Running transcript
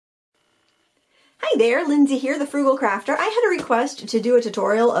Hi there, Lindsay here, the Frugal Crafter. I had a request to do a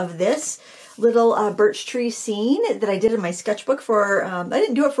tutorial of this little birch tree scene that I did in my sketchbook for, I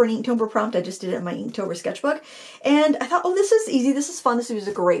didn't do it for an Inktober prompt, I just did it in my Inktober sketchbook. And I thought, oh, this is easy, this is fun, this was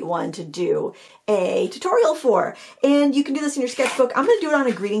a great one to do a tutorial for. And you can do this in your sketchbook. I'm going to do it on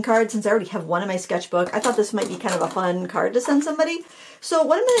a greeting card since I already have one in my sketchbook. I thought this might be kind of a fun card to send somebody. So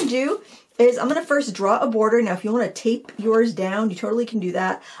what I'm going to do is I'm going to first draw a border. Now, if you want to tape yours down, you totally can do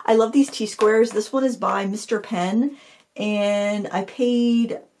that. I love these T-squares. This one is by Mr. Pen, and I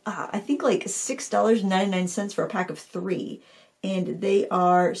paid, I think like $6.99 for a pack of 3. And they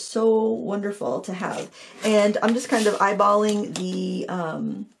are so wonderful to have. And I'm just kind of eyeballing the,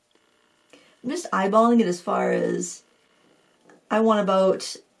 I'm just eyeballing it as far as, I want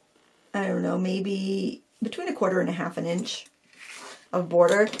about, I don't know, maybe between 1/4 and 1/2 inch of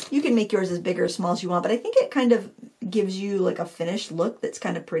border. You can make yours as big or as small as you want, but I think it kind of gives you like a finished look that's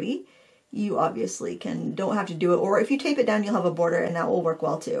kind of pretty. You obviously don't have to do it, or if you tape it down, you'll have a border and that will work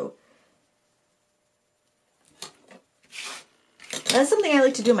well too. That's something I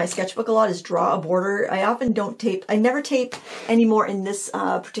like to do in my sketchbook a lot, is draw a border. I often don't tape, I never tape anymore in this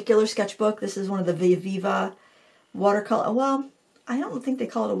particular sketchbook. This is one of the Viva watercolor, well, I don't think they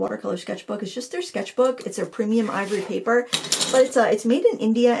call it a watercolor sketchbook. It's just their sketchbook. It's a premium ivory paper, but it's made in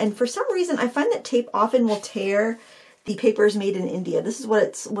India. And for some reason, I find that tape often will tear the papers made in India. This is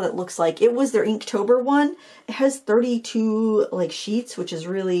what it looks like. It was their Inktober one. It has 32 like sheets, which is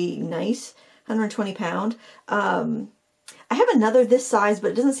really nice. 120 pound. I have another this size,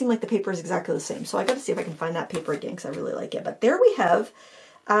 but it doesn't seem like the paper is exactly the same. So I got to see if I can find that paper again because I really like it. But there we have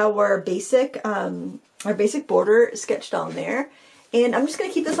our basic border sketched on there. And I'm just going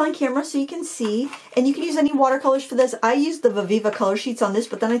to keep this on camera so you can see. And you can use any watercolors for this. I used the Viva color sheets on this,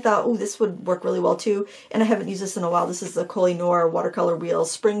 but then I thought, oh, this would work really well too. And I haven't used this in a while. This is the Koh-i-Noor watercolor wheel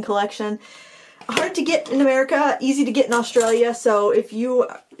spring collection. Hard to get in America, easy to get in Australia. So if you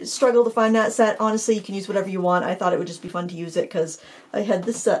struggle to find that set, honestly, you can use whatever you want. I thought it would just be fun to use it because I had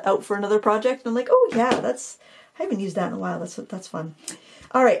this set out for another project. And I'm like, oh yeah, I haven't used that in a while. That's fun.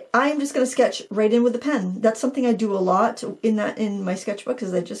 All right, I'm just going to sketch right in with the pen. That's something I do a lot in my sketchbook,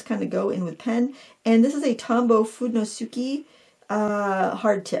 because I just kind of go in with pen. And this is a Tombow Fudnosuke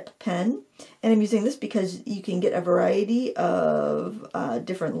hard tip pen. And I'm using this because you can get a variety of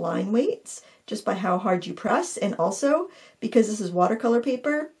different line weights just by how hard you press. And also, because this is watercolor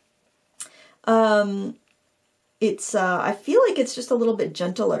paper, I feel like it's just a little bit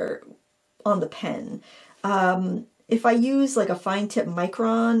gentler on the pen. If I use like a fine tip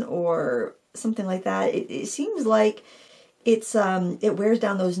micron or something like that, it seems like it wears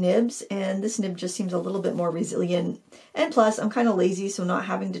down those nibs, and this nib just seems a little bit more resilient. And plus, I'm kind of lazy, so not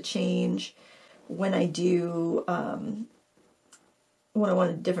having to change when I do, when I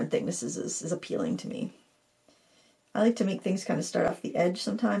want a different thickness is appealing to me. I like to make things kind of start off the edge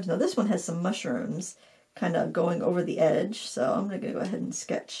sometimes. Now this one has some mushrooms kind of going over the edge, so I'm going to go ahead and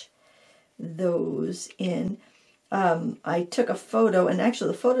sketch those in. I took a photo, and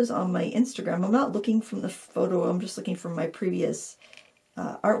actually the photo's on my Instagram. I'm not looking from the photo, I'm just looking from my previous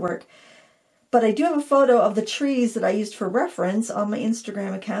artwork. But I do have a photo of the trees that I used for reference on my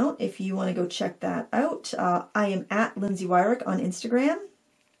Instagram account, if you want to go check that out. I am at Lindsay Weirich on Instagram.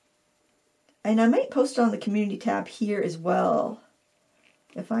 And I might post it on the community tab here as well,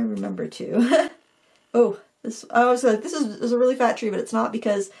 if I remember to. Oh, I was like, this is a really fat tree, but it's not,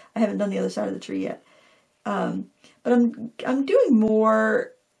 because I haven't done the other side of the tree yet. But I'm doing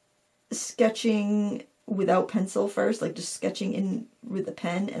more sketching without pencil first, like just sketching in with the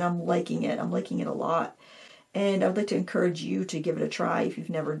pen, and I'm liking it. I'm liking it a lot. And I would like to encourage you to give it a try if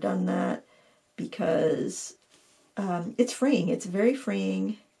you've never done that, because it's freeing. It's very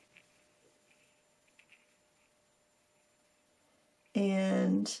freeing.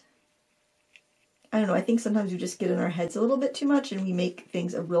 And I don't know, I think sometimes we just get in our heads a little bit too much and we make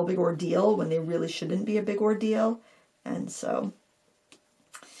things a real big ordeal when they really shouldn't be a big ordeal. And so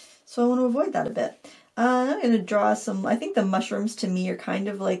I want to avoid that a bit. I'm going to draw some, I think the mushrooms to me are kind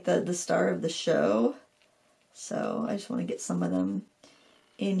of like the star of the show. So I just want to get some of them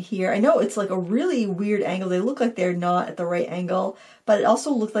in here. I know it's like a really weird angle. They look like they're not at the right angle, but it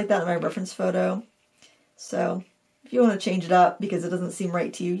also looked like that in my reference photo. So if you want to change it up because it doesn't seem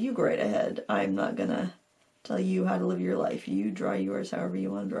right to you, you go right ahead. I'm not going to tell you how to live your life. You draw yours however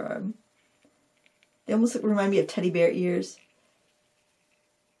you want to draw them. They almost remind me of teddy bear ears.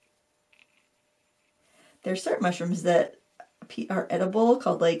 There's certain mushrooms that are edible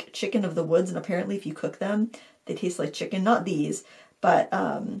called like chicken of the woods, and apparently if you cook them, they taste like chicken. Not these, but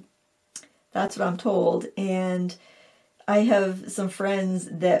that's what I'm told. And I have some friends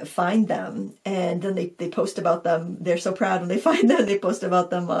that find them, and then they post about them. They're so proud when they find them. They post about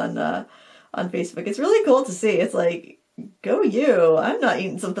them on Facebook. It's really cool to see. It's like, go you. I'm not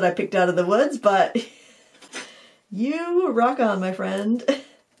eating something I picked out of the woods, but you rock on, my friend.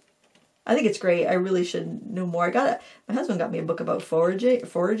 I think it's great. I really should know more. My husband got me a book about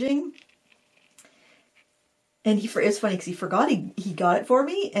foraging. And it's funny because he forgot he got it for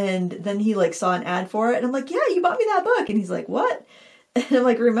me, and then he like saw an ad for it, and I'm like, yeah, you bought me that book. And he's like, what? And I'm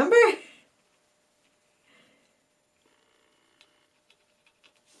like, remember?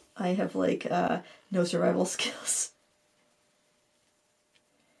 I have like no survival skills.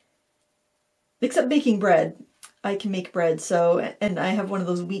 Except baking bread. I can make bread, so, and I have one of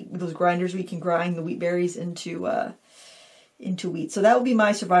those grinders where you can grind the wheat berries into wheat. So that would be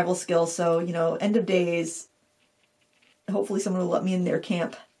my survival skill. So, you know, end of days, hopefully someone will let me in their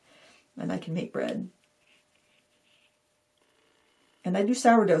camp and I can make bread. And I do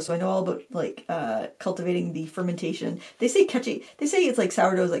sourdough, so I know all about like cultivating the fermentation. They say it's like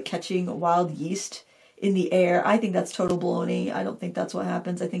sourdough is like catching wild yeast in the air. I think that's total baloney. I don't think that's what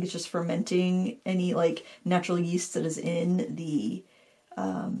happens. I think it's just fermenting any like natural yeast that is in the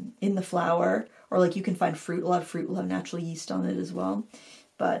flour, or like you can find fruit. A lot of fruit will have natural yeast on it as well.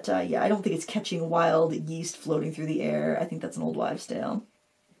 But yeah, I don't think it's catching wild yeast floating through the air. I think that's an old wives' tale.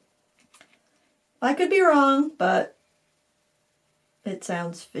 I could be wrong, but it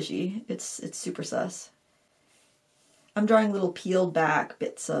sounds fishy. It's super sus. I'm drawing little peeled back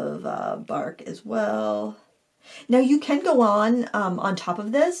bits of bark as well. Now you can go on top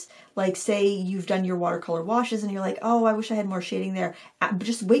of this, like say you've done your watercolor washes and you're like, oh, I wish I had more shading there.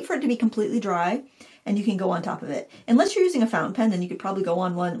 Just wait for it to be completely dry and you can go on top of it. Unless you're using a fountain pen, then you could probably go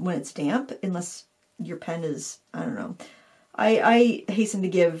on one when it's damp, unless your pen is, I don't know. I hasten to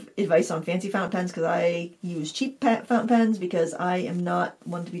give advice on fancy fountain pens because I use cheap fountain pens because I am not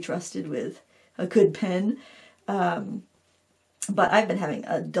one to be trusted with a good pen. But I've been having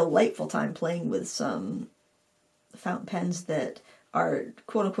a delightful time playing with some fountain pens that are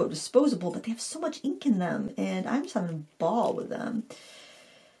quote-unquote disposable, but they have so much ink in them, and I'm just having a ball with them.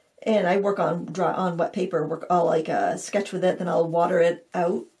 And I work on wet paper. I'll like sketch with it, then I'll water it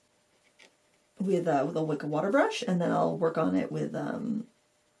out with a water brush, and then I'll work on it with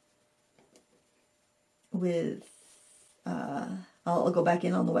I'll go back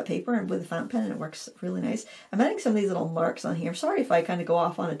in on the wet paper and with a fountain pen, and it works really nice. I'm adding some of these little marks on here. Sorry if I kind of go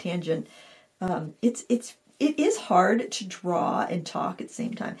off on a tangent. It is hard to draw and talk at the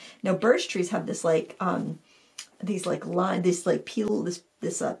same time. Now, birch trees have this like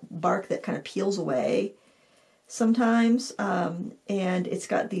this bark that kind of peels away sometimes, and it's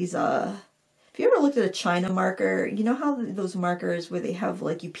got these. If you ever looked at a China marker, you know how those markers where they have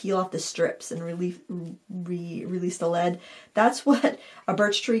like you peel off the strips and release the lead? That's what a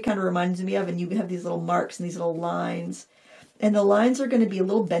birch tree kind of reminds me of, and you have these little marks and these little lines. And the lines are going to be a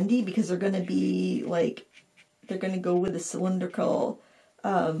little bendy because they're going to be like, they're going to go with the cylindrical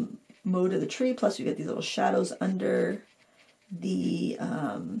mode of the tree. Plus you get these little shadows under the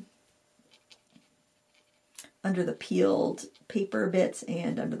peeled paper bits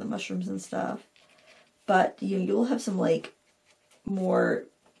and under the mushrooms and stuff. But you'll have some like more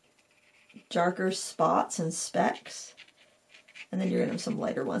darker spots and specks, and then you're gonna have some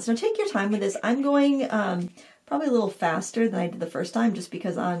lighter ones. Now take your time with this. I'm going probably a little faster than I did the first time, just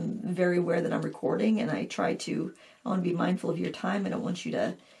because I'm very aware that I'm recording, and I want to be mindful of your time. I don't want you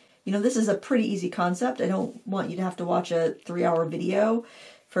to, this is a pretty easy concept. I don't want you to have to watch a 3-hour video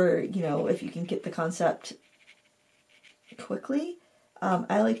for, if you can get the concept quickly.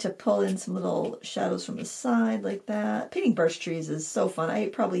 I like to pull in some little shadows from the side like that. Painting birch trees is so fun. I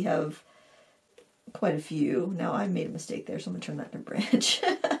probably have quite a few. Now I made a mistake there, so I'm going to turn that to branch.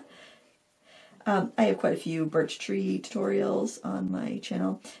 I have quite a few birch tree tutorials on my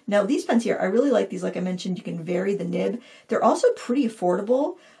channel. Now these pens here, I really like these. Like I mentioned, you can vary the nib. They're also pretty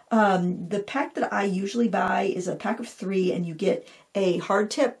affordable. The pack that I usually buy is a pack of 3, and you get a hard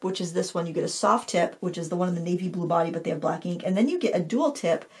tip, which is this one. You get a soft tip, which is the one in the navy blue body, but they have black ink. And then you get a dual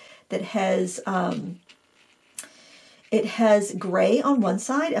tip that has, it has gray on one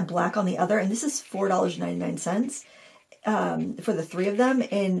side and black on the other. And this is $4.99 for the 3 of them.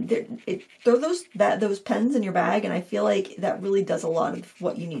 And throw those pens in your bag, and I feel like that really does a lot of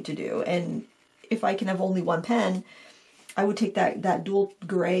what you need to do. And if I can have only one pen, I would take that dual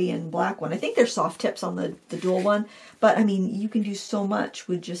gray and black one. I think there's soft tips on the dual one, but I mean, you can do so much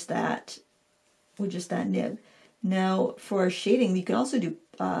with just that nib. Now for shading, you can also do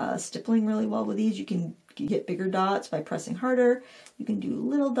stippling really well with these. You can get bigger dots by pressing harder. You can do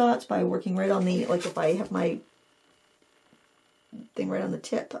little dots by working right on the, like if I have my thing right on the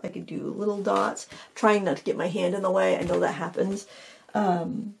tip. I could do little dots, trying not to get my hand in the way. I know that happens. But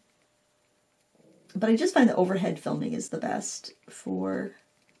I just find that overhead filming is the best for,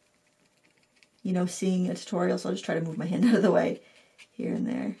 you know, seeing a tutorial. So I'll just try to move my hand out of the way here and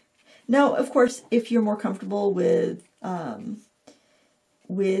there. Now, of course, if you're more comfortable with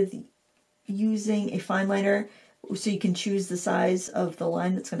using a fine liner, so you can choose the size of the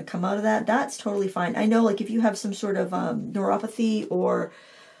line that's going to come out of that, that's totally fine. I know, like, if you have some sort of neuropathy or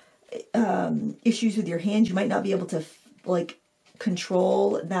issues with your hands, you might not be able to, like,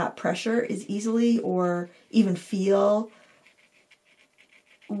 control that pressure as easily, or even feel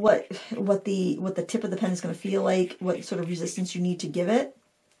what the tip of the pen is going to feel like, what sort of resistance you need to give it.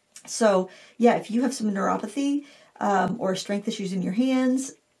 So yeah, if you have some neuropathy or strength issues in your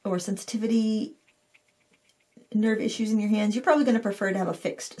hands, or sensitivity nerve issues in your hands, you're probably going to prefer to have a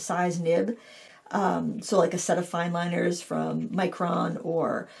fixed size nib. So like a set of fine liners from Micron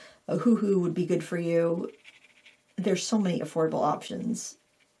or a Hoo-Hoo would be good for you. There's so many affordable options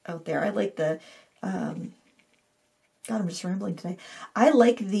out there. I like the, God, I'm just rambling today. I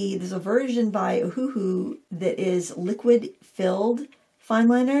like there's a version by Hoo-Hoo that is liquid filled fine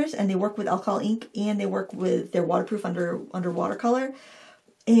liners, and they work with alcohol ink, and they're waterproof under watercolor.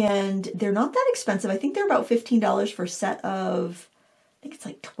 And they're not that expensive. I think they're about $15 for a set of, I think it's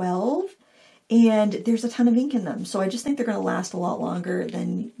like 12. And there's a ton of ink in them. So I just think they're going to last a lot longer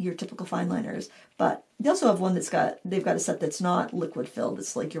than your typical fine liners. But they also have one they've got a set that's not liquid filled.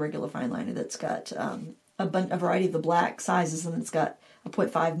 It's like your regular fine liner that's got a variety of the black sizes, and it's got a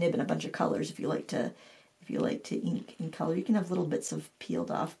 0.5 nib and a bunch of colors if you like to ink in color. You can have little bits of peeled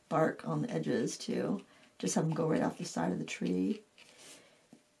off bark on the edges too. Just have them go right off the side of the tree.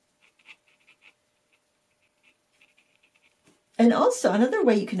 And also, another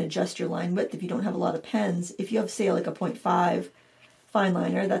way you can adjust your line width if you don't have a lot of pens, if you have, say, like a 0.5 fine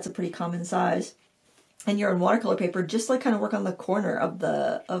liner, that's a pretty common size, and you're on watercolor paper, just like kind of work on the corner of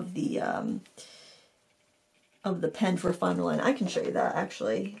the pen for a finer line. I can show you that,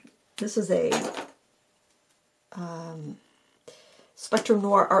 actually. This is a Spectrum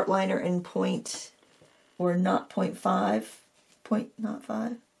Noir art liner in point, or not 0.5, not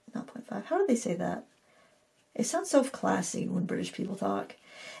 0.5. How do they say that? It sounds so classy when British people talk.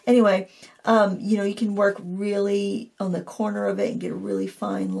 Anyway, you know, you can work really on the corner of it and get a really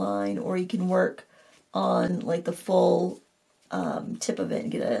fine line, or you can work on like the full tip of it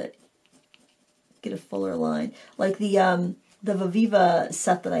and get a fuller line. Like the Viviva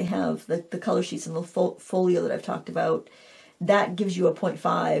set that I have, the color sheets and the folio that I've talked about, that gives you a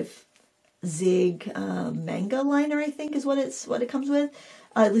 0.5 zig manga liner, I think is what it comes with.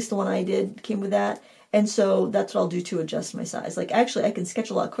 At least the one I did came with that. And so that's what I'll do to adjust my size. Like, actually, I can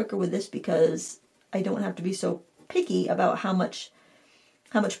sketch a lot quicker with this because I don't have to be so picky about how much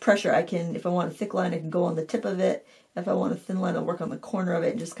pressure I can. If I want a thick line, I can go on the tip of it. If I want a thin line, I'll work on the corner of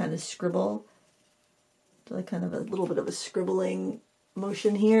it and just kind of scribble. Do like kind of a little bit of a scribbling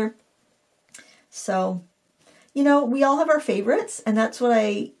motion here. So, you know, we all have our favorites, and that's what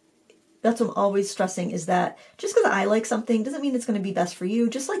I'm always stressing, is that just because I like something doesn't mean it's going to be best for you.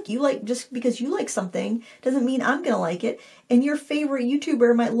 Just because you like something doesn't mean I'm going to like it. And your favorite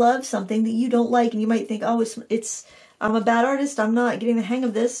YouTuber might love something that you don't like, and you might think, oh, I'm a bad artist. I'm not getting the hang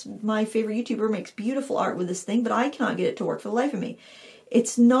of this. My favorite YouTuber makes beautiful art with this thing, but I cannot get it to work for the life of me.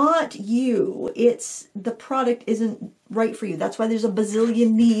 It's not you. It's the product isn't right for you. That's why there's a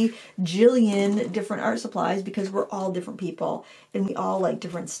bazillion different art supplies, because we're all different people and we all like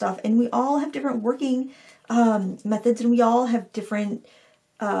different stuff, and we all have different working methods, and we all have different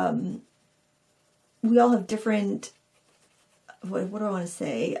what do I want to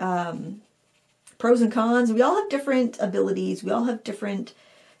say? Pros and cons. We all have different abilities. We all have different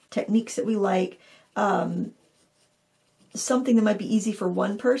techniques that we like. Something that might be easy for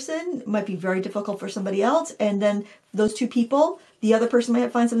one person might be very difficult for somebody else, and then those two people, the other person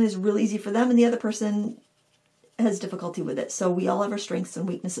might find something that's really easy for them, and the other person has difficulty with it. So we all have our strengths and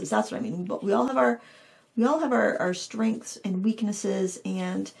weaknesses. That's what I mean. But we all have our strengths and weaknesses,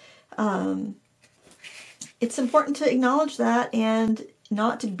 and it's important to acknowledge that and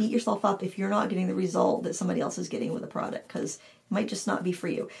not to beat yourself up if you're not getting the result that somebody else is getting with a product, because it might just not be for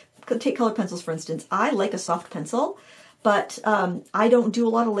you. Take colored pencils, for instance. I like a soft pencil, but I don't do a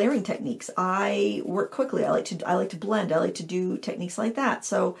lot of layering techniques. I work quickly. I like to blend. I like to do techniques like that.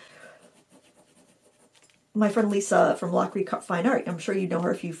 So my friend Lisa from Lock Creek Fine Art, I'm sure you know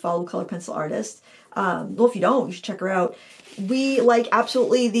her if you follow colored pencil artists. Well, if you don't, you should check her out. We like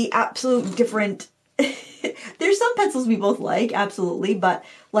the absolute different. There's some pencils we both like, absolutely, but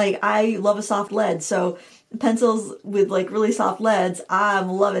like I love a soft lead. So pencils with like really soft leads, I'm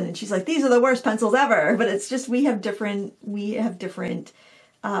loving. And she's like, these are the worst pencils ever. But it's just we have different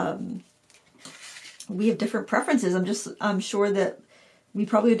preferences. I'm sure that we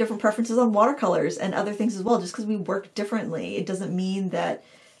probably have different preferences on watercolors and other things as well. Just because we work differently, it doesn't mean that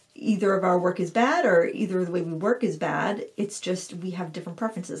either of our work is bad or either of the way we work is bad. It's just we have different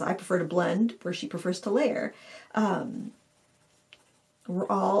preferences. I prefer to blend where she prefers to layer. We're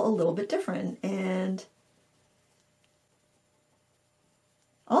all a little bit different. And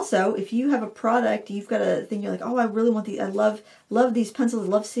also, if you have a product, you've got a thing, you're like, oh, I really want these, I love these pencils,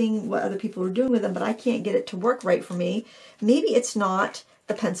 I love seeing what other people are doing with them, but I can't get it to work right for me. Maybe it's not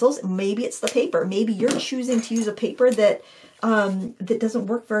the pencils, maybe it's the paper. Maybe you're choosing to use a paper that that doesn't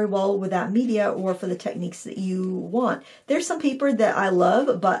work very well with that media or for the techniques that you want. There's some paper that I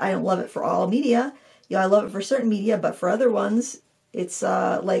love, but I don't love it for all media. You know, I love it for certain media, but for other ones, it's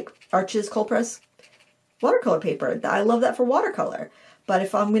like Arches cold press watercolor paper. I love that for watercolor. But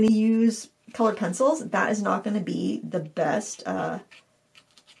if I'm going to use colored pencils, that is not going to be the best, that's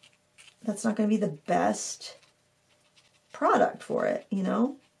not going to be the best product for it, you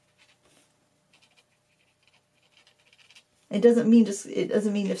know? It doesn't mean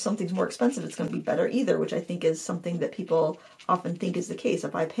if something's more expensive, it's going to be better either, which I think is something that people often think is the case.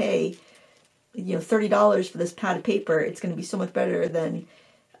 If I pay, you know, $30 for this pad of paper, it's going to be so much better than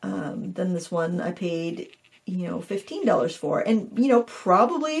this one I paid, you know, $15 for. And, you know,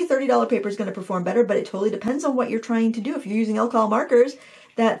 probably $30 paper is going to perform better, but it totally depends on what you're trying to do. If you're using alcohol markers,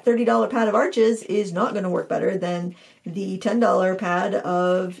 that $30 pad of Arches is not going to work better than the $10 pad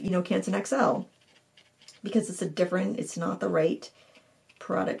of, you know, Canson XL. Because it's not the right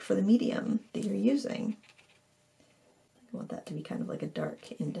product for the medium that you're using. I want that to be kind of like a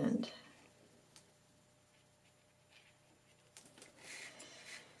dark indent.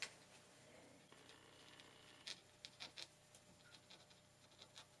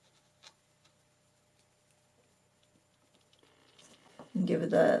 And give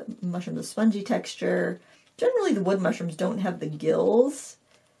the mushroom the spongy texture. Generally the wood mushrooms don't have the gills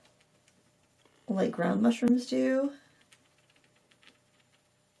like ground mushrooms do.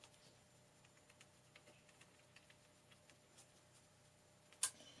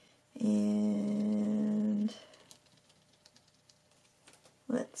 And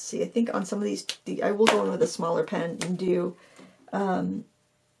let's see, I think on some of these, I will go in with a smaller pen and do some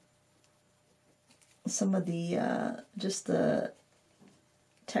of the, just the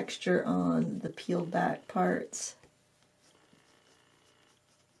texture on the peeled back parts.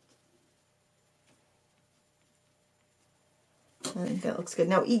 I think that looks good.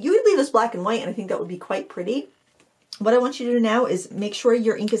 Now, you would leave this black and white, and I think that would be quite pretty. What I want you to do now is make sure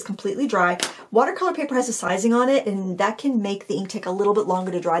your ink is completely dry. Watercolor paper has a sizing on it, and that can make the ink take a little bit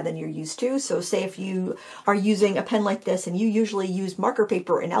longer to dry than you're used to. So say if you are using a pen like this, and you usually use marker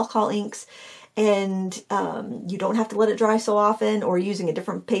paper and alcohol inks, and you don't have to let it dry so often, or using a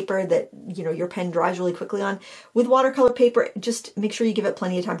different paper that, you know, your pen dries really quickly on. With watercolor paper, just make sure you give it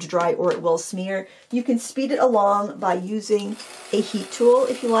plenty of time to dry or it will smear. You can speed it along by using a heat tool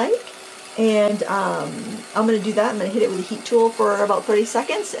if you like. And I'm going to do that. I'm going to hit it with a heat tool for about 30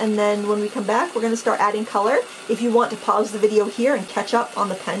 seconds. And then when we come back, we're going to start adding color. If you want to pause the video here and catch up on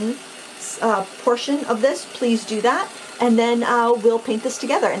the pen portion of this, please do that. And then we'll paint this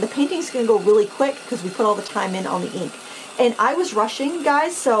together. And the painting's going to go really quick because we put all the time in on the ink. And I was rushing,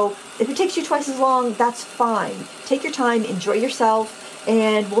 guys, so if it takes you twice as long, that's fine. Take your time, enjoy yourself,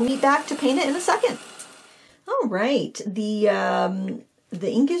 and we'll meet back to paint it in a second. All right, the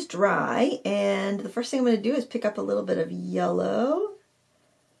ink is dry, and the first thing I'm going to do is pick up a little bit of yellow.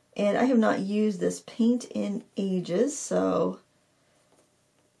 And I have not used this paint in ages, so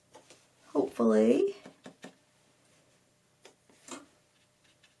hopefully...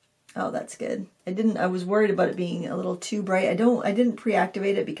 Oh, that's good. I was worried about it being a little too bright. I didn't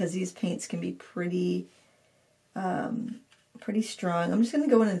pre-activate it because these paints can be pretty strong. I'm just going to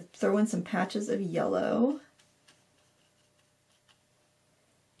go in and throw in some patches of yellow.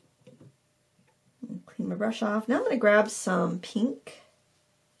 Clean my brush off. Now I'm going to grab some pink.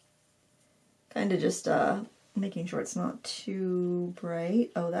 Kind of just making sure it's not too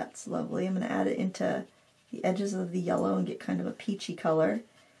bright. Oh, that's lovely. I'm going to add it into the edges of the yellow and get kind of a peachy color.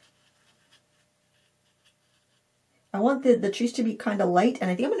 I want the trees to be kind of light, and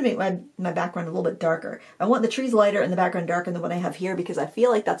I think I'm going to make my background a little bit darker. I want the trees lighter and the background darker than what I have here because I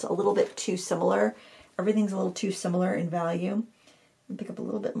feel like that's a little bit too similar. Everything's a little too similar in value. I'll pick up a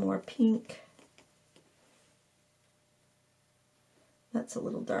little bit more pink. That's a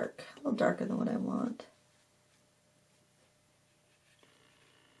little dark, a little darker than what I want.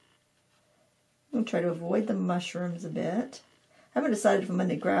 going to try to avoid the mushrooms a bit. I haven't decided if I'm going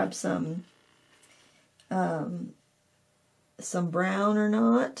to grab some brown or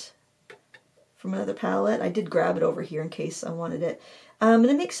not from another palette. I did grab it over here in case I wanted it. I'm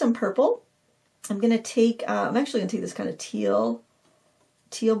going to make some purple. I'm going to take, I'm actually going to take this kind of teal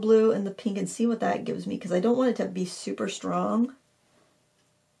blue and the pink and see what that gives me, because I don't want it to be super strong.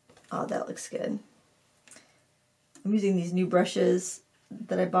 Oh, that looks good. I'm using these new brushes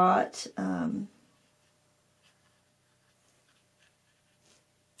that I bought. And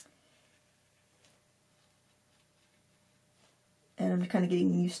I'm kind of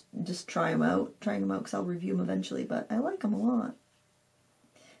getting used, just trying them out because I'll review them eventually, but I like them a lot.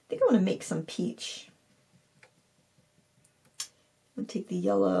 I think I want to make some peach. I'm going to take the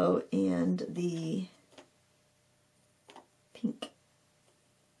yellow and the pink.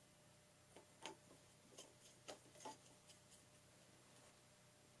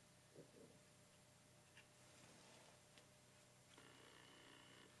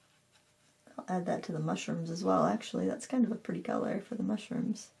 Add that to the mushrooms as well. Actually, that's kind of a pretty color for the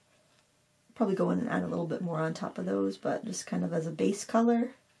mushrooms. Probably go in and add a little bit more on top of those, but just kind of as a base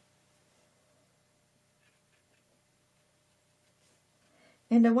color.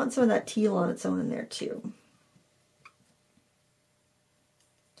 And I want some of that teal on its own in there too.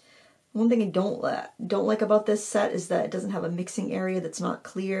 One thing I don't like about this set is that it doesn't have a mixing area that's not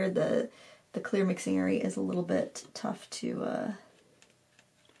clear. The clear mixing area is a little bit tough to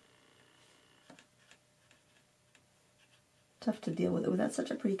deal with. Oh, that's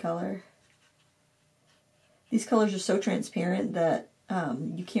such a pretty color. These colors are so transparent that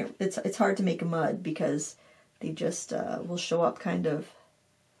you can't. It's hard to make a mud because they just will show up kind of.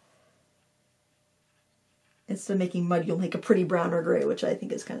 Instead of making mud, you'll make a pretty brown or gray, which I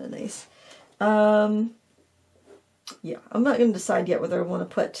think is kind of nice. Yeah, I'm not going to decide yet whether I want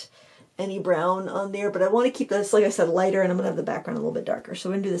to put any brown on there, but I want to keep this, like I said, lighter, and I'm going to have the background a little bit darker. So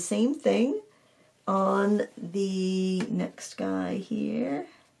we're going to do the same thing on the next guy here.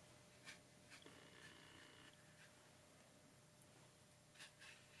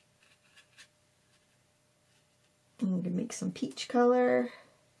 I'm going to make some peach color.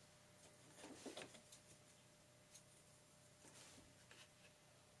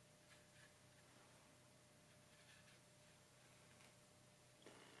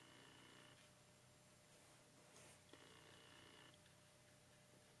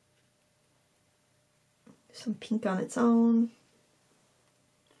 Some pink on its own.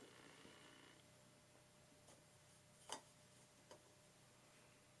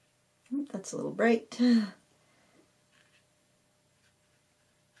 Ooh, that's a little bright. You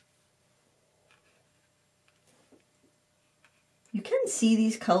can see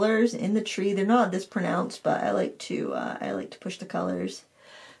these colors in the tree. They're not this pronounced, but I like to push the colors.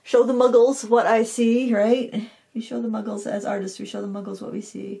 Show the muggles what I see, right? We show the muggles as artists. We show the muggles what we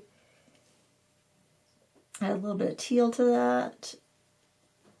see. Add a little bit of teal to that.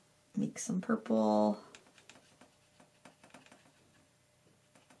 Make some purple.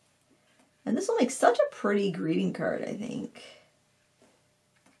 And this will make such a pretty greeting card, I think.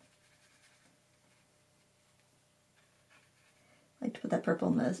 I like to put that purple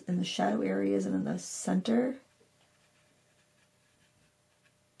in the shadow areas and in the center.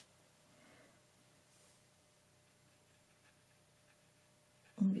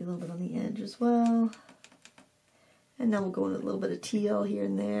 Maybe a little bit on the edge as well. And then we'll go in a little bit of teal here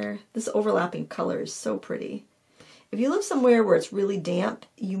and there. This overlapping color is so pretty. If you live somewhere where it's really damp,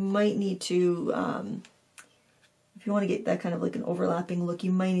 you might need to, if you want to get that kind of like an overlapping look,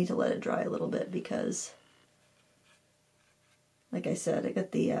 you might need to let it dry a little bit because, like I said, I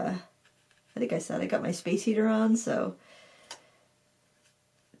got the, I think I said I got my space heater on, so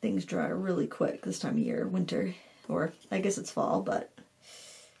things dry really quick this time of year, winter, or I guess it's fall, but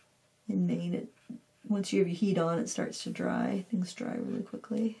in Maine, once you have your heat on, it starts to dry. Things dry really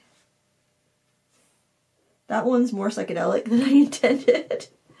quickly. That one's more psychedelic than I intended.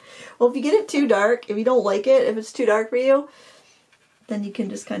 Well, if you get it too dark, if you don't like it, if it's too dark for you, then you can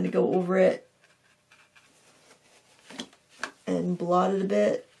just kind of go over it and blot it a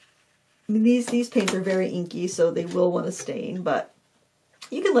bit. I mean, these paints are very inky, so they will want to stain, but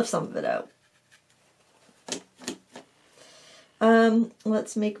you can lift some of it out.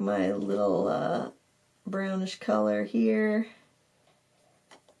 Let's make my little brownish color here.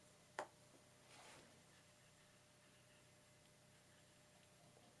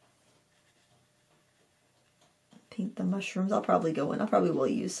 Paint the mushrooms. I'll probably will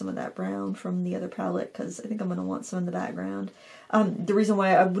use some of that brown from the other palette because I think I'm going to want some in the background. The reason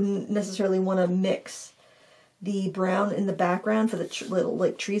why I wouldn't necessarily want to mix the brown in the background for the little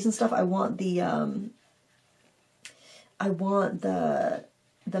like trees and stuff. I want them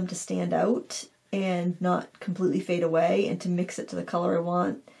to stand out and not completely fade away, and to mix it to the color I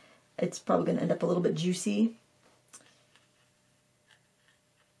want. It's probably going to end up a little bit juicy.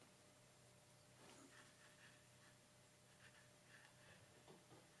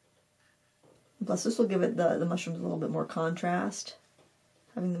 Plus this will give it the mushrooms a little bit more contrast,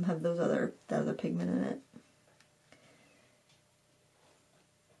 having them have that other pigment in it.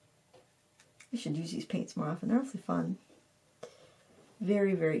 I should use these paints more often. They're awfully fun.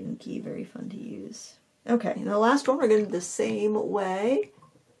 Very, very inky, very fun to use. Okay, and the last one we're going to do the same way.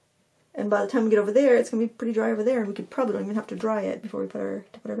 And by the time we get over there, it's going to be pretty dry over there, and we probably don't even have to dry it before we put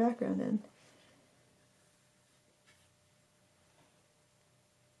our background in.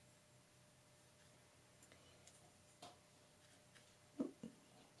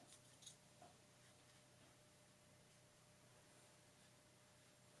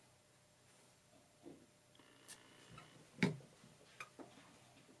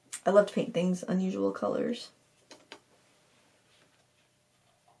 I love to paint things unusual colors.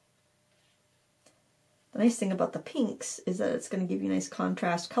 The nice thing about the pinks is that it's going to give you nice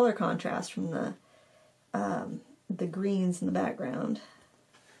contrast, color contrast from the greens in the background.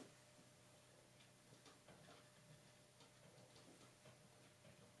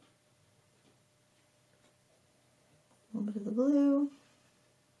 A little bit of the blue.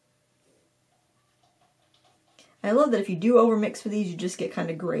 I love that if you do overmix with these, you just get kind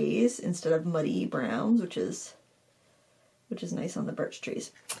of grays instead of muddy browns, which is nice on the birch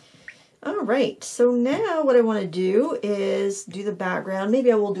trees. All right, so now what I want to do is do the background.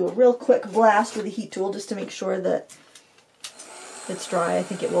 Maybe I will do a real quick blast with the heat tool just to make sure that it's dry. I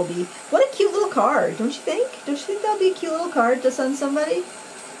think it will be. What a cute little card, don't you think? Don't you think that would be a cute little card to send somebody?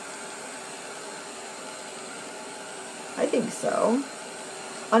 I think so.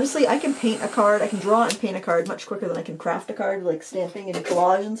 Honestly, I can paint a card, I can draw and paint a card much quicker than I can craft a card, like stamping and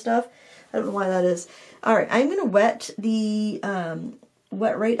collage and stuff. I don't know why that is. Alright, I'm going to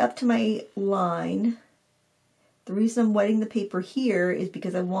wet right up to my line. The reason I'm wetting the paper here is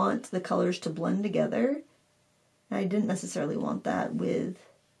because I want the colors to blend together. I didn't necessarily want that with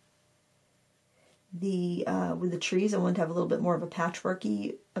the trees. I want to have a little bit more of a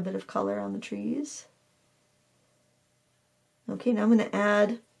patchworky, a bit of color on the trees. Okay, now I'm going to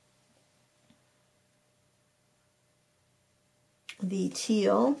add the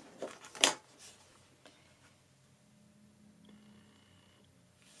teal.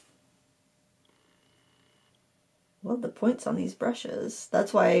 Love the points on these brushes.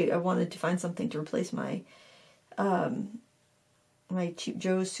 That's why I wanted to find something to replace my my Cheap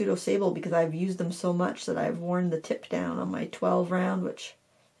Joe's Pseudo Sable, because I've used them so much that I've worn the tip down on my 12 round, which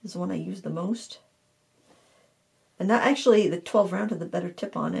is the one I use the most. And that actually, the 12 round had the better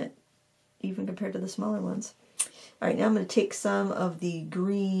tip on it, even compared to the smaller ones. Alright, now I'm going to take some of the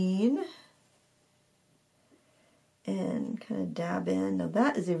green and kind of dab in. Now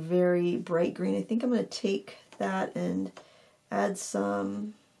that is a very bright green. I think I'm going to take that and add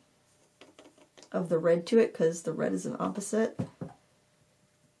some of the red to it, because the red is an opposite.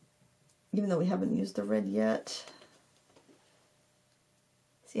 Even though we haven't used the red yet.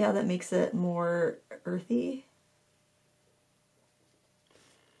 See how that makes it more earthy?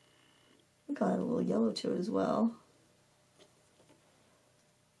 I think I'll add a little yellow to it as well.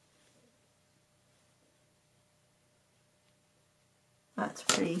 That's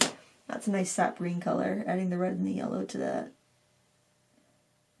pretty. That's a nice sap green color. Adding the red and the yellow to that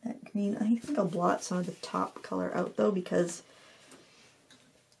green. I think I'll blot some of the top color out though, because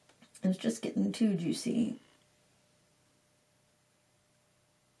it was just getting too juicy.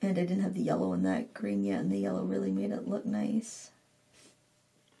 And I didn't have the yellow in that green yet, and the yellow really made it look nice.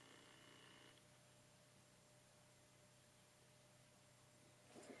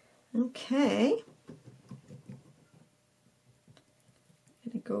 Okay.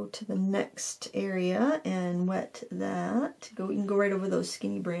 I'm going to go to the next area and wet that. You can go right over those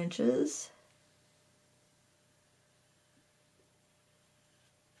skinny branches.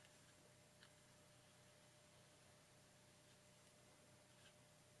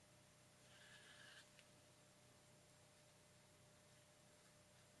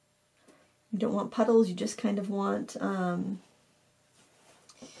 You don't want puddles, you just kind of want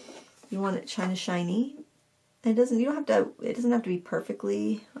you want it kind of shiny. It doesn't have to be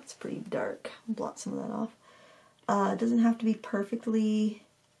perfectly, that's pretty dark. I'll blot some of that off. It doesn't have to be perfectly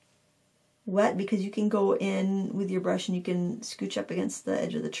wet, because you can go in with your brush and you can scooch up against the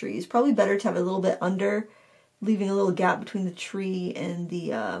edge of the tree. It's probably better to have a little bit under, leaving a little gap between the tree and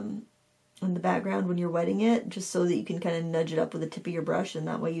in the background when you're wetting it, just so that you can kind of nudge it up with the tip of your brush, and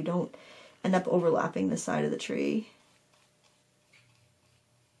that way you don't end up overlapping the side of the tree.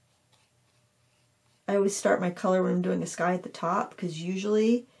 I always start my color when I'm doing a sky at the top, because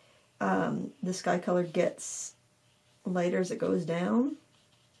usually the sky color gets lighter as it goes down.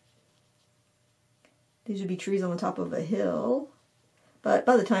 These would be trees on the top of a hill, but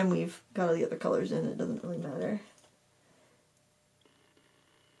by the time we've got all the other colors in, it doesn't really matter.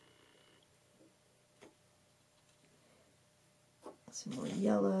 Some more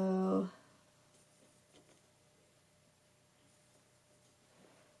yellow.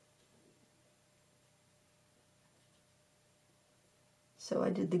 So I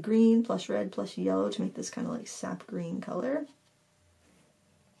did the green plus red plus yellow to make this kind of like sap green color.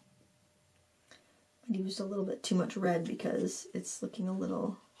 I used a little bit too much red because it's looking a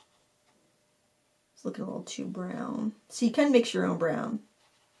little too brown. So you can mix your own brown.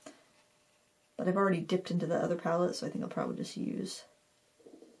 But I've already dipped into the other palette, so I think I'll probably just use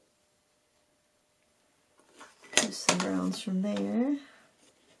some browns from there.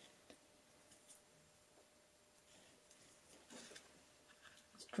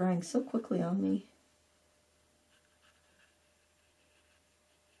 It's drying so quickly on me.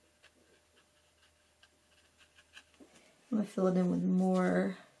 I'm going to fill it in with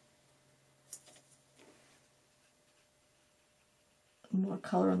more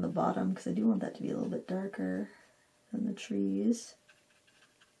color on the bottom, because I do want that to be a little bit darker than the trees.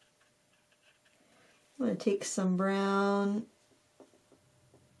 I'm going to take some brown.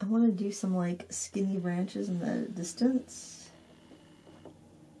 I want to do some like skinny branches in the distance.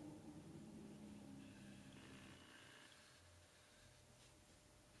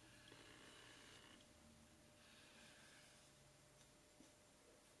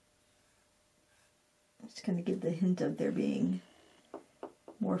 Just kind of give the hint of there being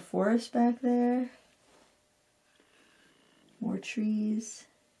more forest back there, more trees.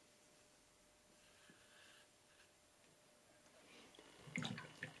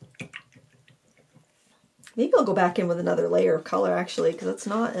 Maybe I'll go back in with another layer of color actually, because it's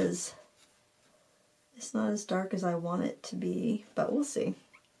not as dark as I want it to be, but we'll see.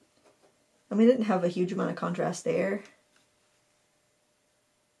 I mean, I didn't have a huge amount of contrast there.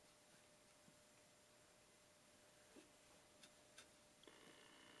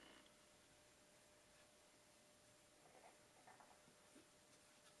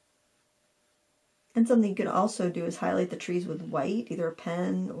 And something you could also do is highlight the trees with white, either a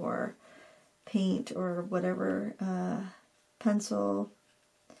pen or paint or whatever, pencil.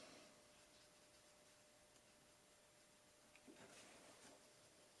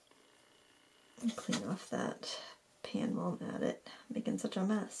 I'll clean off that pan while I'm at it, making such a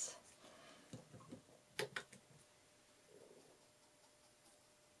mess.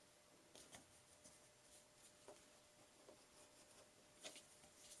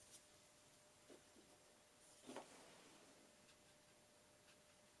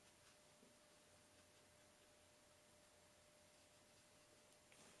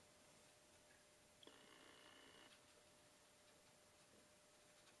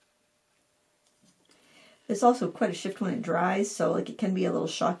 It's also quite a shift when it dries, so like it can be a little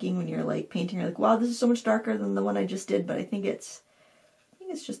shocking when you're like painting. You're like, wow, this is so much darker than the one I just did, but I think it's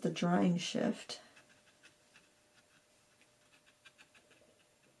just the drying shift.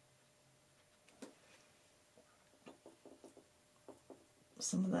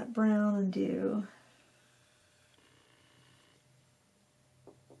 Some of that brown and do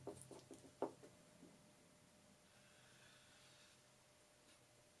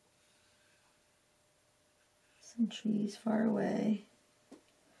some trees far away.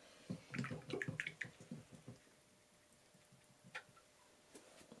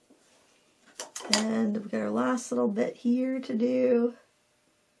 And we've got our last little bit here to do.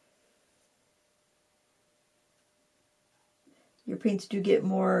 Your paints do get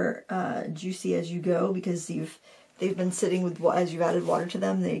more juicy as you go, because they've been sitting with, as you've added water to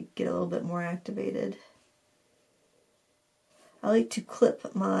them, they get a little bit more activated. I like to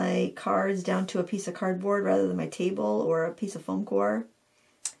clip my cards down to a piece of cardboard rather than my table or a piece of foam core.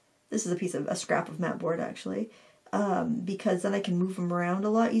 This is a scrap of mat board actually, because then I can move them around a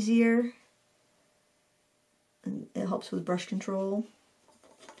lot easier, and it helps with brush control.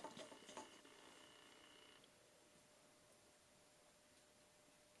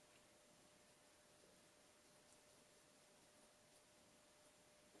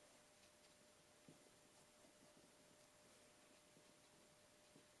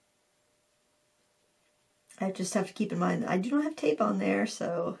 I just have to keep in mind that I do not have tape on there,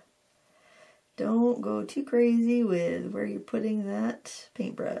 so don't go too crazy with where you're putting that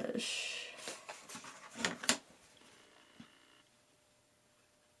paintbrush.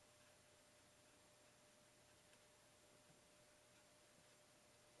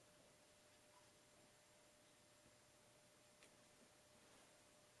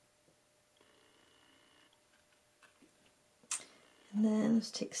 And then let's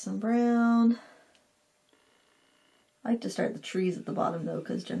take some brown. I like to start the trees at the bottom though,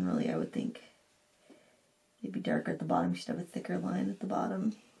 because generally I would think it'd be darker at the bottom. You should have a thicker line at the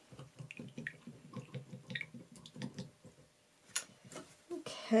bottom.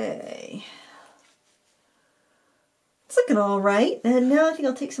 Okay. It's looking all right. And now I think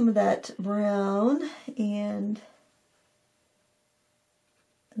I'll take some of that brown and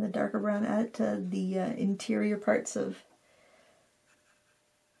the darker brown, add it to the interior parts of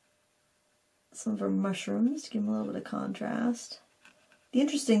some of our mushrooms to give them a little bit of contrast. The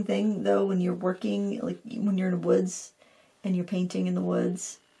interesting thing though, when you're working, like when you're in the woods and you're painting in the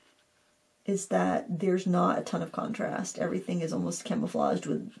woods, is that there's not a ton of contrast. Everything is almost camouflaged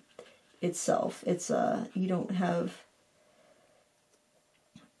with itself. It's you don't have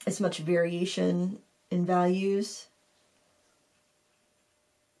as much variation in values.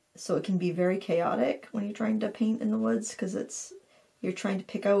 So it can be very chaotic when you're trying to paint in the woods, because you're trying to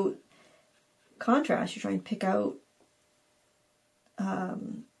pick out contrast, you're trying to pick out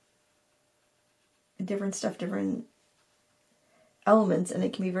different stuff, different elements, and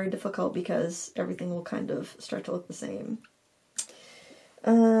it can be very difficult because everything will kind of start to look the same.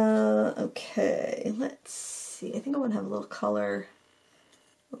 Okay, let's see. I think I want to have a little color,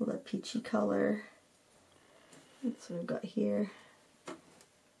 a little that peachy color. That's what I've got here.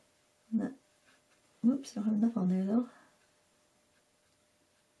 That, whoops, don't have enough on there though.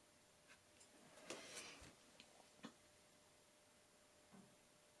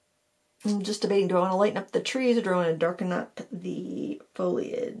 I'm just debating, do I want to lighten up the trees or do I want to darken up the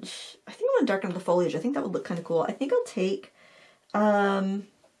foliage? I think I want to darken up the foliage. I think that would look kind of cool. I think I'll take, I'll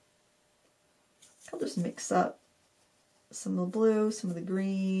just mix up some of the blue, some of the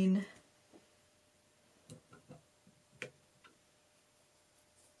green.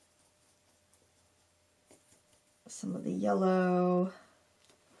 Some of the yellow.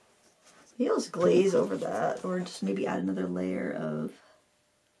 Maybe I'll just glaze over that, or just maybe add another layer of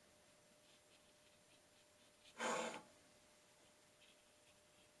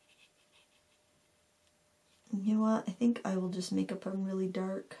you know what? I think I will just make up a really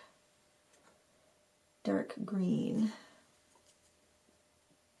dark green.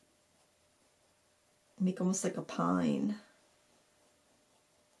 Make almost like a pine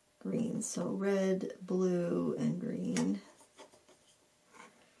green. So red, blue, and green.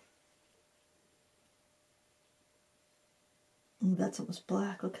 Ooh, that's almost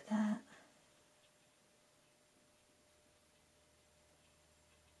black. Look at that.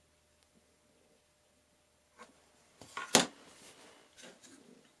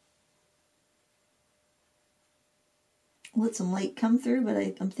 Let some light come through, but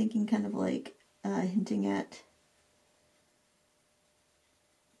I'm thinking kind of like hinting at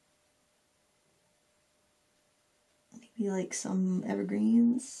maybe like some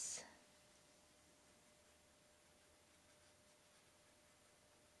evergreens.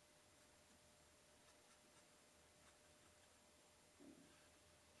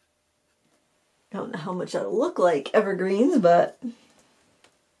 I don't know how much that'll look like evergreens, but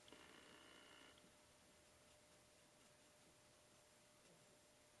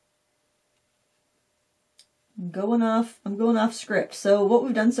I'm going off script. So what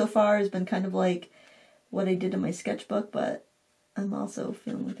we've done so far has been kind of like what I did in my sketchbook, but I'm also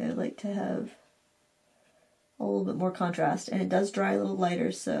feeling like I'd like to have a little bit more contrast, and it does dry a little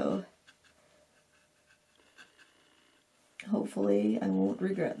lighter, so hopefully I won't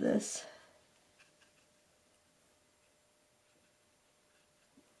regret this.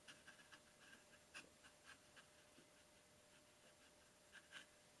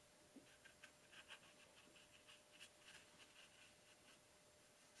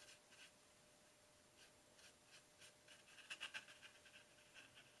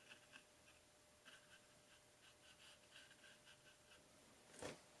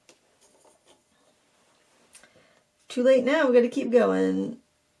 Too late now, we gotta keep going.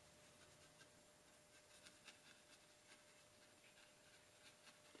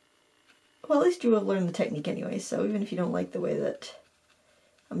 Well, at least you have learned the technique anyway, so even if you don't like the way that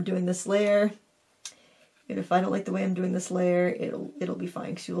I'm doing this layer, even if I don't like the way I'm doing this layer, it'll be fine,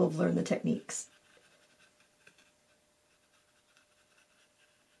 because you'll have learned the techniques.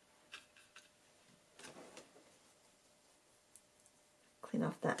 Clean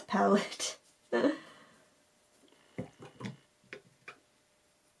off that palette.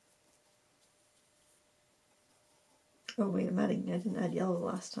 I didn't add yellow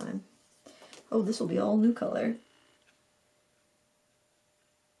last time. Oh, this will be all new color.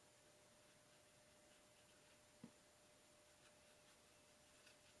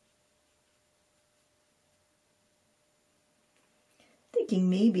 Thinking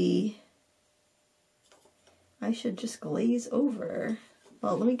maybe I should just glaze over.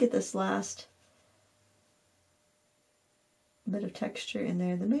 Well, let me get this last bit of texture in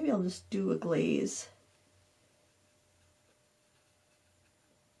there, then maybe I'll just do a glaze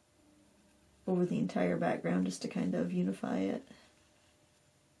over the entire background just to kind of unify it.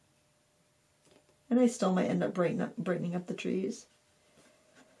 And I still might end up brightening up the trees.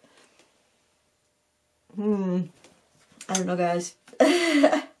 I don't know, guys.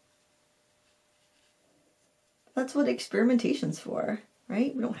 That's what experimentation's for,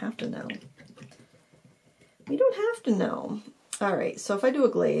 right? We don't have to know. We don't have to know. All right, so if I do a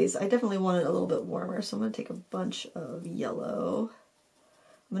glaze, I definitely want it a little bit warmer, so I'm going to take a bunch of yellow.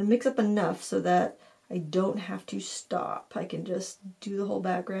 I'm going to mix up enough so that I don't have to stop. I can just do the whole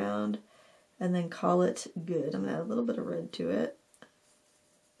background and then call it good. I'm going to add a little bit of red to it.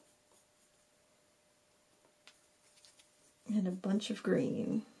 And a bunch of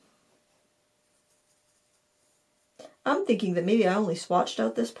green. I'm thinking that maybe I only swatched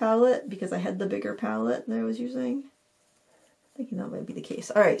out this palette because I had the bigger palette that I was using. I'm thinking that might be the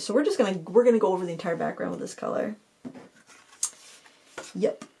case. All right, so we're gonna go over the entire background with this color.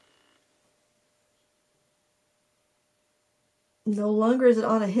 Yep. No longer is it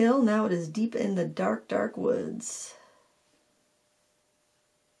on a hill, now it is deep in the dark, dark woods.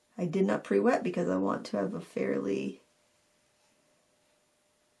 I did not pre-wet because I want to have a fairly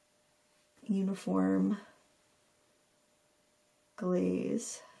uniform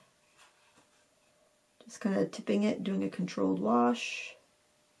glaze. Just kind of tipping it, doing a controlled wash.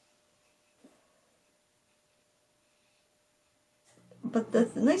 But the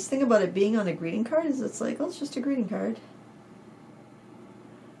nice thing about it being on a greeting card is it's like, oh, it's just a greeting card.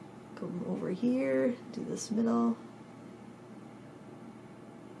 Go over here, do this middle.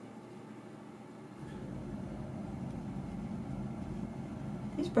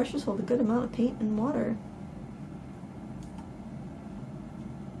 These brushes hold a good amount of paint and water.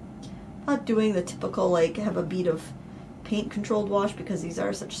 Not doing the typical, like, have a bead of paint controlled wash because these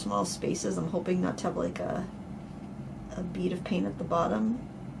are such small spaces. I'm hoping not to have like a bead of paint at the bottom.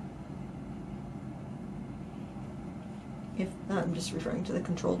 If I'm just referring to the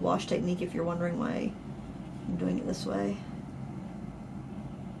controlled wash technique if you're wondering why I'm doing it this way.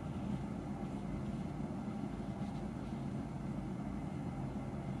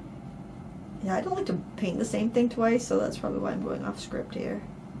 Yeah, I don't like to paint the same thing twice, so that's probably why I'm going off script here.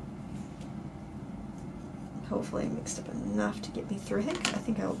 Hopefully I mixed up enough to get me through. I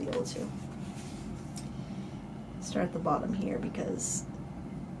think I will be able to. Start at the bottom here because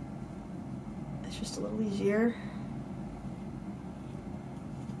it's just a little easier.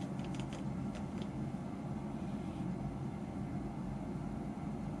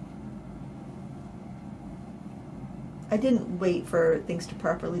 I didn't wait for things to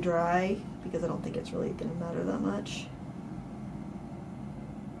properly dry because I don't think it's really going to matter that much.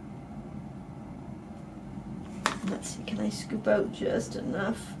 Let's see, can I scoop out just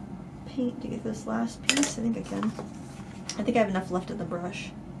enough paint to get this last piece? I think I can. I think I have enough left in the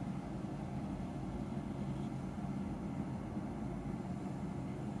brush.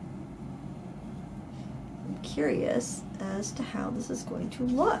 I'm curious as to how this is going to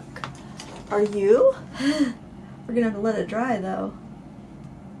look. Are you? We're gonna have to let it dry though.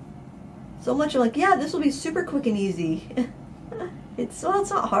 So much like, yeah, this will be super quick and easy. It's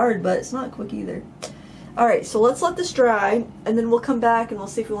not hard, but it's not quick either. All right, so let's let this dry, and then we'll come back and we'll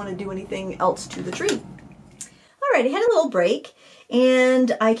see if we want to do anything else to the tree. All right, I had a little break,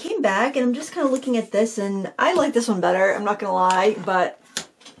 and I came back, and I'm just kind of looking at this, and I like this one better. I'm not gonna lie, but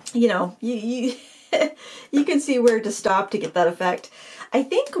you know, you can see where to stop to get that effect. I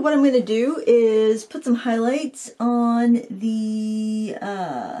think what I'm going to do is put some highlights on the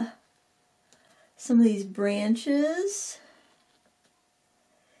some of these branches,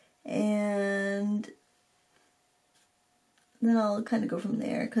 and then I'll kind of go from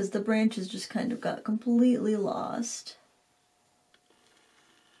there because the branches just kind of got completely lost.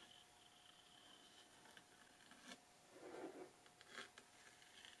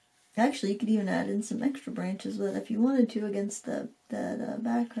 Actually, you could even add in some extra branches with that if you wanted to against that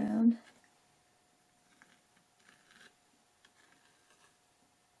background.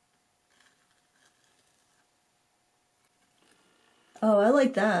 Oh, I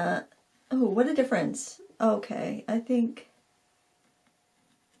like that. Oh, what a difference. Okay, I think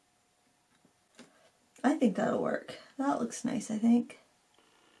I think that'll work. That looks nice, I think.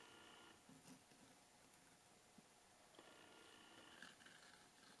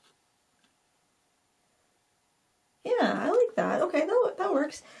 Yeah, I like that. Okay, that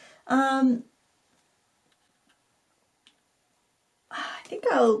works. I think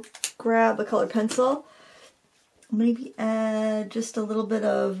I'll grab a colored pencil. Maybe add just a little bit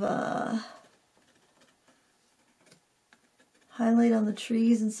of highlight on the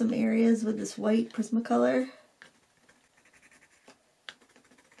trees in some areas with this white Prismacolor.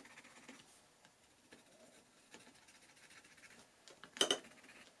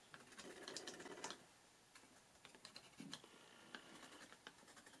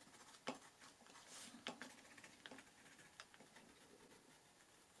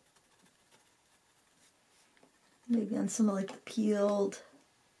 Maybe on some of like the peeled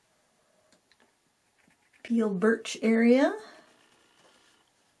birch area.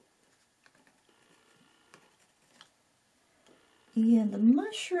 And the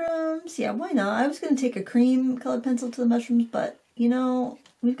mushrooms, yeah, why not? I was going to take a cream colored pencil to the mushrooms, but you know,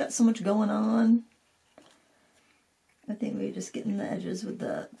 we've got so much going on. I think maybe just getting the edges with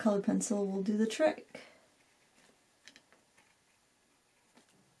the colored pencil will do the trick.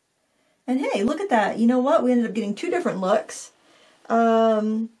 And hey, look at that. You know what? We ended up getting 2 different looks. Yeah,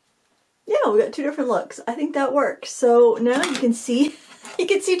 we got 2 different looks. I think that works. So now you can see, you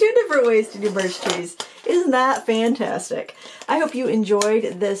can see 2 different ways to do birch trees. Isn't that fantastic? I hope you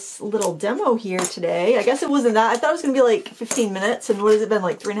enjoyed this little demo here today. I guess it wasn't that. I thought it was going to be like 15 minutes. And what has it been,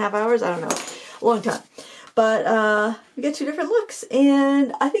 like 3.5 hours? I don't know. A long time. But we got 2 different looks.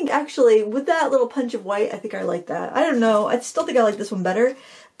 And I think actually with that little punch of white, I think I like that. I don't know. I still think I like this one better.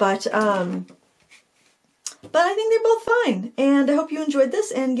 But I think they're both fine. And I hope you enjoyed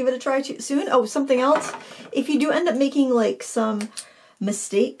this and give it a try soon. Oh, something else. If you do end up making like some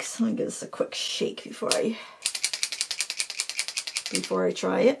mistakes, I'm going to give this a quick shake before I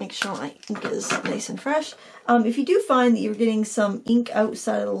try it. Make sure my ink is nice and fresh. If you do find that you're getting some ink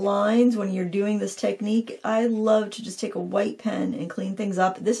outside of the lines when you're doing this technique, I love to just take a white pen and clean things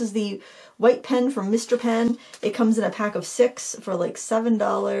up. This is the white pen from Mr. Pen. It comes in a pack of 6 for like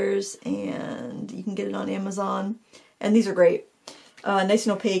 $7, and you can get it on Amazon. And these are great. Nice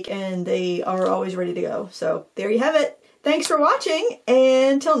and opaque, and they are always ready to go. So there you have it. Thanks for watching,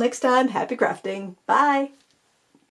 and until next time, happy crafting. Bye!